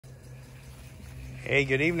Hey,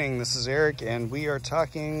 good evening. This is Eric, and we are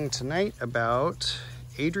talking tonight about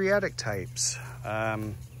Adriatic types.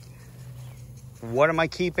 What am I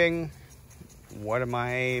keeping? What am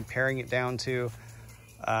I paring it down to?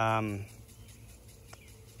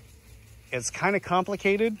 It's kind of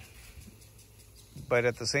complicated, but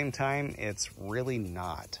at the same time, it's really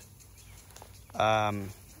not. I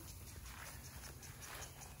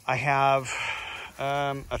have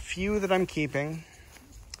a few that I'm keeping.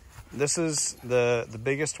 This is the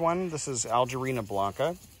biggest one. This is Algerina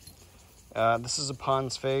Blanca. This is a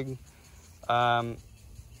Pond's fig. I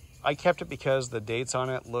kept it because the dates on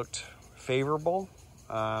it looked favorable.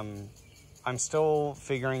 I'm still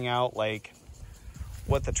figuring out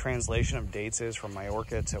what the translation of dates is from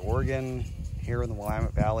Majorca to Oregon here in the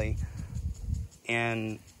Willamette Valley.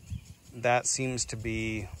 And that seems to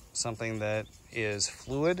be something that is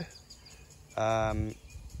fluid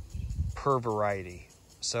per variety.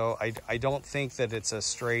 So I don't think that it's a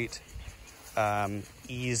straight,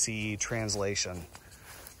 easy translation.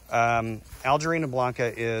 Algerina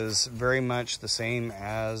Blanca is very much the same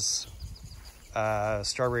as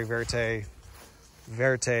Strawberry Verte,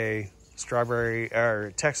 Strawberry,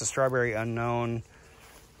 or Texas Strawberry Unknown,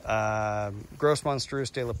 Gross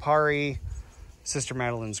Monstrous de la Pari, Sister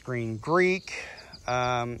Madeline's Green Greek.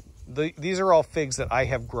 These are all figs that I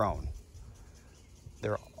have grown.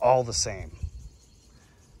 They're all the same.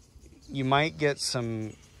 You might get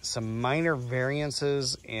some minor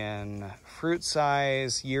variances in fruit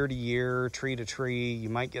size, year to year, tree to tree. You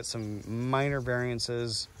might get some minor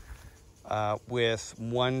variances with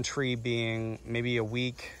one tree being maybe a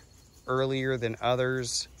week earlier than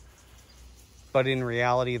others. But in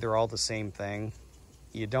reality, they're all the same thing.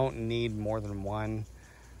 You don't need more than one.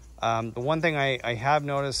 The one thing I have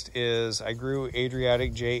noticed is I grew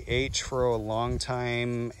Adriatic JH for a long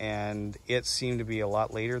time, and it seemed to be a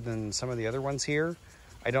lot later than some of the other ones here.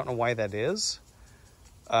 I don't know why that is.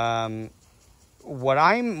 What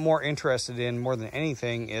I'm more interested in more than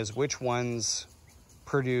anything is which ones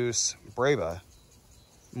produce Breva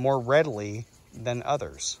more readily than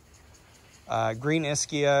others. Green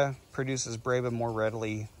Ischia produces Breva more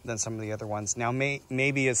readily than some of the other ones. Now,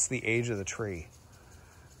 maybe it's the age of the tree.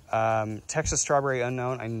 Texas Strawberry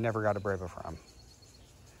Unknown, I never got a Breva from.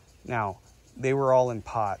 Now, they were all in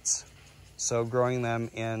pots, so growing them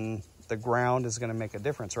in the ground is going to make a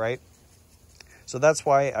difference, right? So that's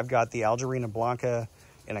why I've got the Algerina Blanca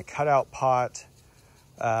in a cutout pot.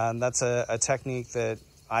 That's a technique that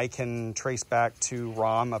I can trace back to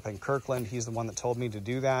Rom up in Kirkland. He's the one that told me to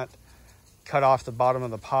do that. Cut off the bottom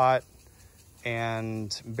of the pot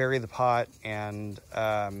and bury the pot, and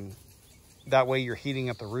that way you're heating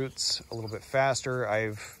up the roots a little bit faster.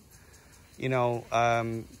 I've,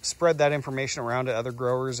 spread that information around to other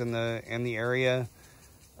growers in the area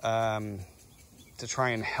to try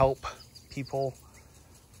and help people.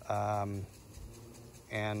 And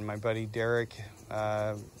my buddy Derek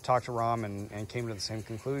talked to Rom and came to the same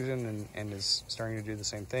conclusion and is starting to do the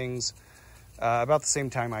same things. About the same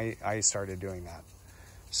time I started doing that.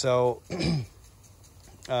 So,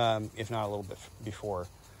 if not a little bit before.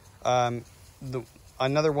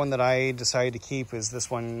 Another one that I decided to keep is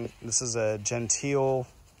this one. This is a Gentile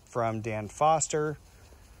from Dan Foster.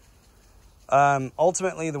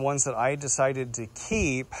 Ultimately, the ones that I decided to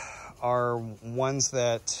keep are ones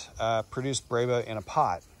that produce Breva in a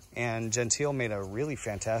pot. And Gentile made a really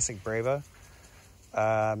fantastic Breva.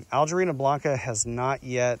 Algerina Blanca has not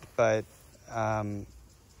yet, but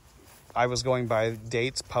I was going by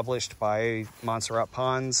dates published by Montserrat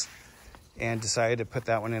Ponds and decided to put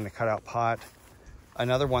that one in a cutout pot.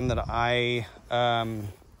 Another one that I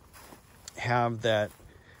have that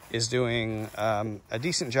is doing a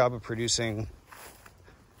decent job of producing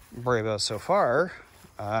Breva so far.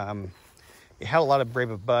 It had a lot of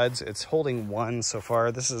Breva buds. It's holding one so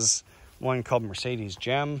far. This is one called Mercedes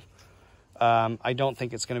Gem. I don't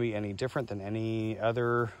think it's going to be any different than any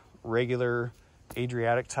other regular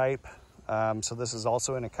Adriatic type. So this is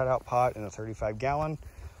also in a cutout pot in a 35-gallon.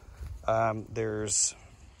 There's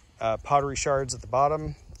pottery shards at the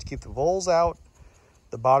bottom to keep the voles out.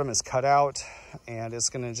 The bottom is cut out, and it's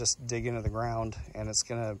going to just dig into the ground, and it's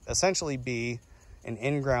going to essentially be an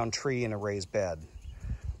in-ground tree in a raised bed.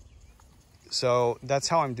 So that's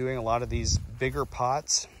how I'm doing a lot of these bigger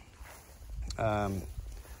pots.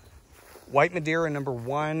 White Madeira number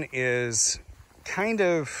 1 is kind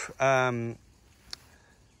of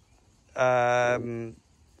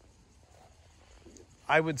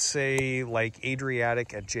I would say like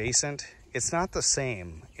Adriatic adjacent. It's not the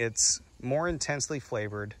same. It's more intensely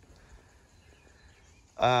flavored.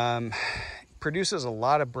 Produces a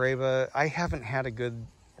lot of Breva. I haven't had a good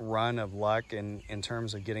run of luck in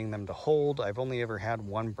terms of getting them to hold. I've only ever had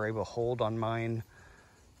one Brava hold on mine.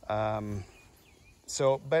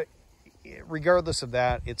 But regardless of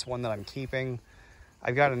that, it's one that I'm keeping.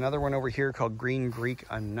 I've got another one over here called Green Greek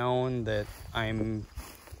Unknown that I'm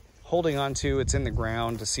holding on to. It's in the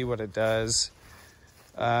ground to see what it does.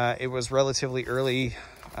 It was relatively early,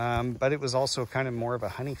 but it was also kind of more of a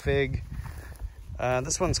honey fig.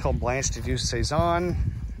 This one's called Blanche de Douce Saison.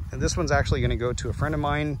 And this one's actually going to go to a friend of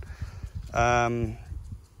mine.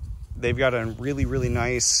 They've got a really, really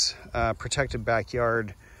nice protected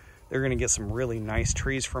backyard. They're going to get some really nice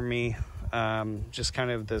trees from me. Just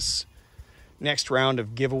kind of this next round of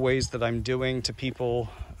giveaways that I'm doing to people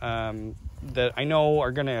that I know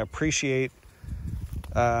are going to appreciate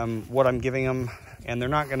what I'm giving them, and they're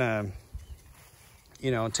not going to,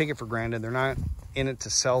 you know, take it for granted. They're not in it to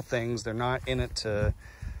sell things. They're not in it to,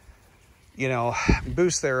 you know,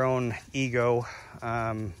 boost their own ego.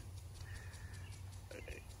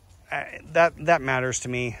 That matters to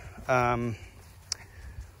me.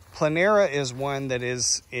 Planera is one that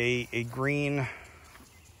is a green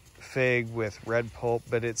fig with red pulp,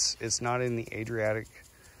 but it's not in the Adriatic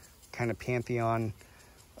kind of pantheon.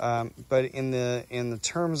 But in the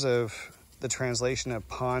terms of the translation of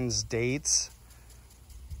Pond's dates,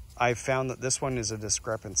 I've found that this one is a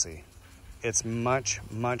discrepancy. It's much,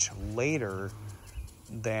 much later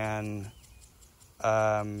than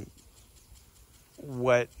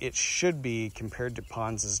what it should be compared to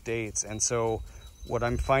Pond's dates. And so what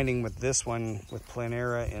I'm finding with this one, with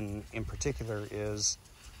Planera in particular, is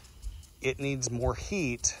it needs more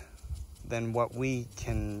heat than what we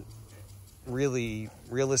can really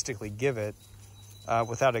realistically give it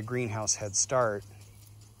without a greenhouse head start.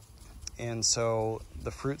 And so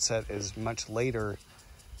the fruit set is much later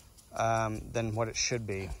than what it should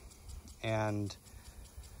be. And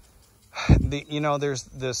there's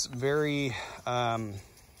this very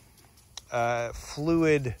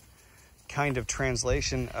fluid kind of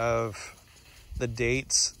translation of the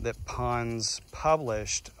dates that Pons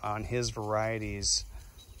published on his varieties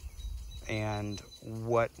and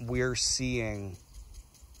what we're seeing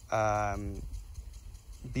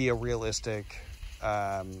be a realistic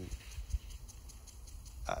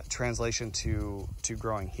translation to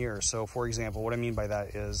growing here. So for example, what I mean by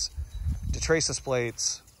that is Detrasus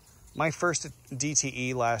plates. My first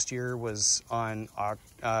DTE last year was on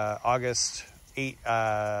August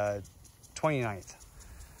 29th.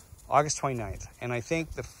 August 29th. And I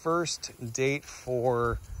think the first date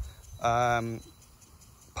for Pons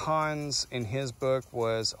in his book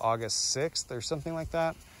was August 6th or something like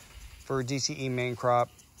that for DTE main crop.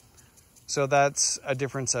 So that's a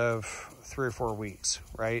difference of 3 or 4 weeks,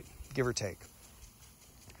 right? Give or take.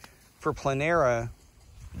 For Planera,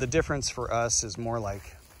 the difference for us is more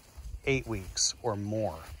like 8 weeks or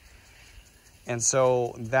more. And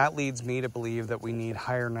so that leads me to believe that we need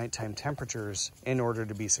higher nighttime temperatures in order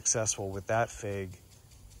to be successful with that fig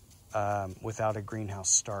without a greenhouse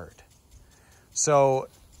start. So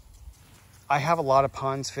I have a lot of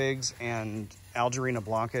Pons figs, and Algerina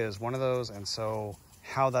Blanca is one of those. And so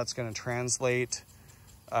how that's going to translate,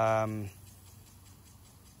 I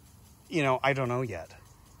don't know yet.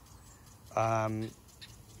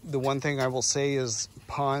 The one thing I will say is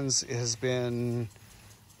Pons has been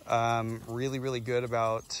really, really good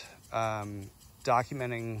about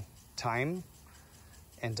documenting time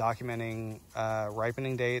and documenting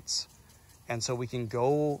ripening dates. And so we can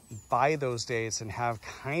go by those dates and have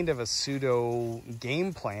kind of a pseudo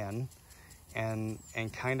game plan and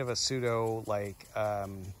kind of a pseudo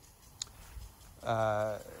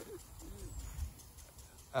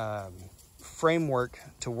framework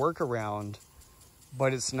to work around,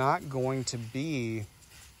 but it's not going to be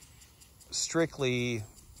strictly,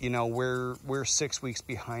 we're 6 weeks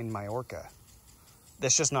behind Majorca.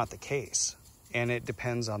 That's just not the case, and it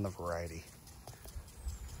depends on the variety.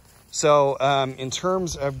 So in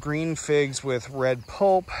terms of green figs with red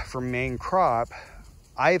pulp for main crop,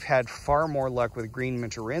 I've had far more luck with green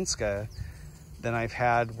Michurinska than I've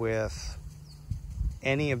had with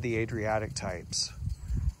any of the Adriatic types.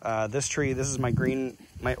 This tree, this is my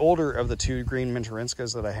older of the 2 green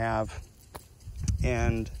Michurinskas that I have,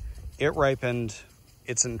 and it ripened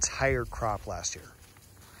its entire crop last year.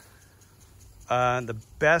 The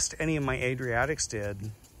best any of my Adriatics did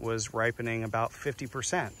was ripening about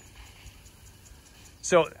 50%.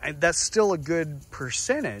 So that's still a good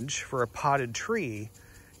percentage for a potted tree.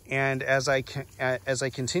 And as I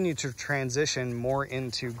continue to transition more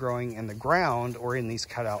into growing in the ground or in these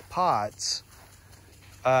cutout pots,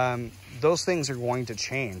 those things are going to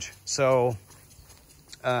change. So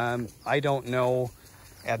I don't know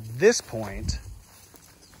at this point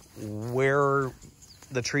where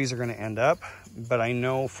the trees are going to end up, but I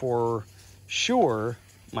know for sure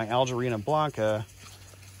my Algerina Blanca,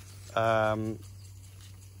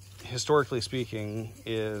 historically speaking,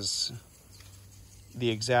 is the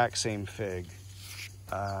exact same fig,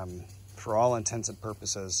 for all intents and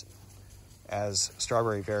purposes, as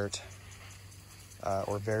Strawberry Verte,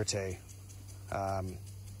 or Verte,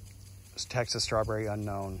 Texas Strawberry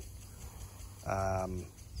Unknown,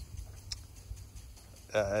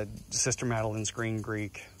 Sister Madeline's Green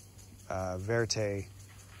Greek, Verte,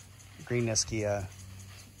 Green Niskia,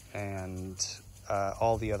 and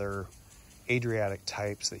all the other Adriatic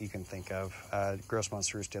types that you can think of, Gross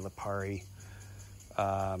Monstrous de Lipari.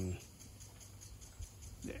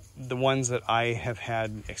 The ones that I have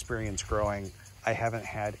had experience growing, I haven't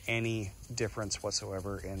had any difference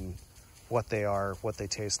whatsoever in what they are, what they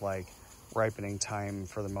taste like. Ripening time,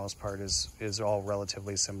 for the most part, is all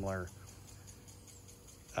relatively similar.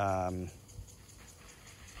 I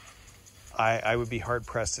would be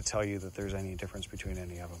hard-pressed to tell you that there's any difference between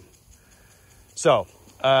any of them. So,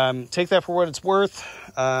 take that for what it's worth.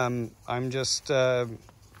 I'm just,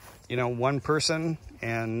 one person,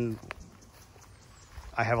 and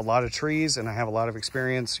I have a lot of trees, and I have a lot of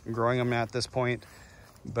experience growing them at this point.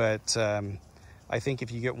 But I think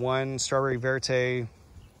if you get one Strawberry Verte,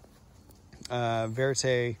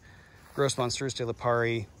 Gross Monstrous de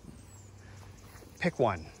Lipari, pick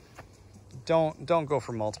one. Don't go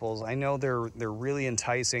for multiples. I know they're really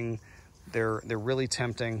enticing. They're really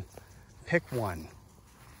tempting. Pick one.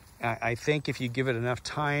 I think if you give it enough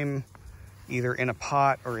time, either in a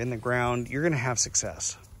pot or in the ground, you're going to have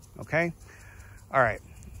success. Okay? All right.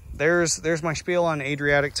 There's my spiel on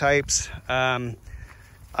Adriatic types.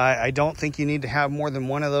 I don't think you need to have more than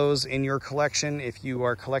one of those in your collection if you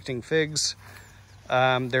are collecting figs.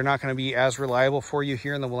 They're not going to be as reliable for you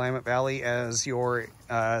here in the Willamette Valley as your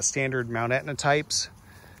standard Mount Etna types.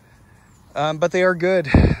 But they are good.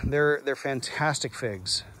 They're fantastic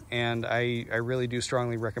figs. And I really do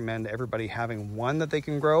strongly recommend everybody having one that they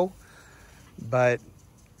can grow. But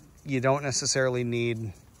you don't necessarily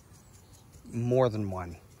need more than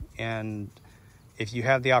one. And if you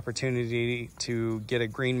have the opportunity to get a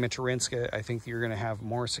green Michurinska, I think you're going to have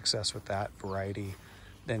more success with that variety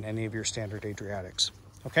than any of your standard Adriatics.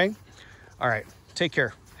 Okay? All right. Take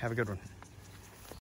care. Have a good one.